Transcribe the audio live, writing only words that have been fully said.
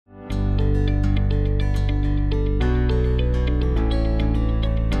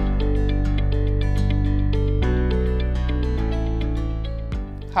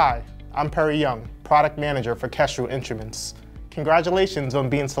Hi, I'm Perry Young, Product Manager for Kestrel Instruments. Congratulations on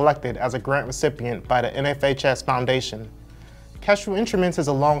being selected as a grant recipient by the NFHS Foundation. Kestrel Instruments is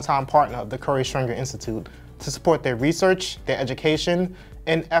a longtime partner of the Curry Stringer Institute to support their research, their education,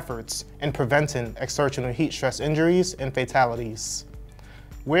 and efforts in preventing exertional heat stress injuries and fatalities.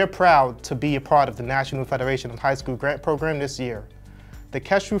 We're proud to be a part of the National Federation of High School Grant Program this year. The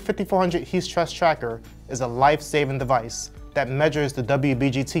Kestrel 5400 Heat Stress Tracker is a life-saving device that measures the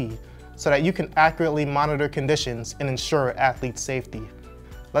WBGT so that you can accurately monitor conditions and ensure athlete safety.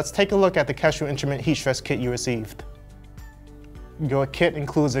 Let's take a look at the Kestrel Instrument Heat Stress Kit you received. Your kit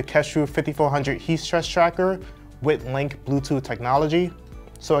includes a Kestrel 5400 Heat Stress Tracker with Link Bluetooth technology,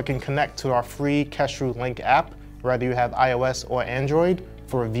 so it can connect to our free Kestrel Link app, whether you have iOS or Android,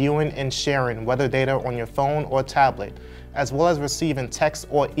 for viewing and sharing weather data on your phone or tablet, as well as receiving text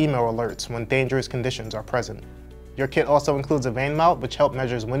or email alerts when dangerous conditions are present. Your kit also includes a vane mount, which helps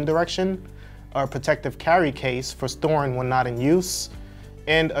measure wind direction, a protective carry case for storing when not in use,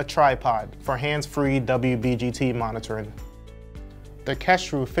 and a tripod for hands-free WBGT monitoring. The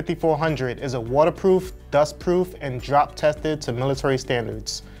Kestrel 5400 is a waterproof, dustproof, and drop-tested to military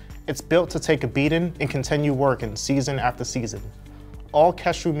standards. It's built to take a beating and continue working season after season. All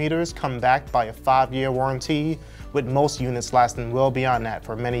Kestrel meters come backed by a 5-year warranty, with most units lasting well beyond that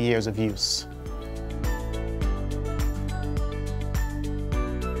for many years of use.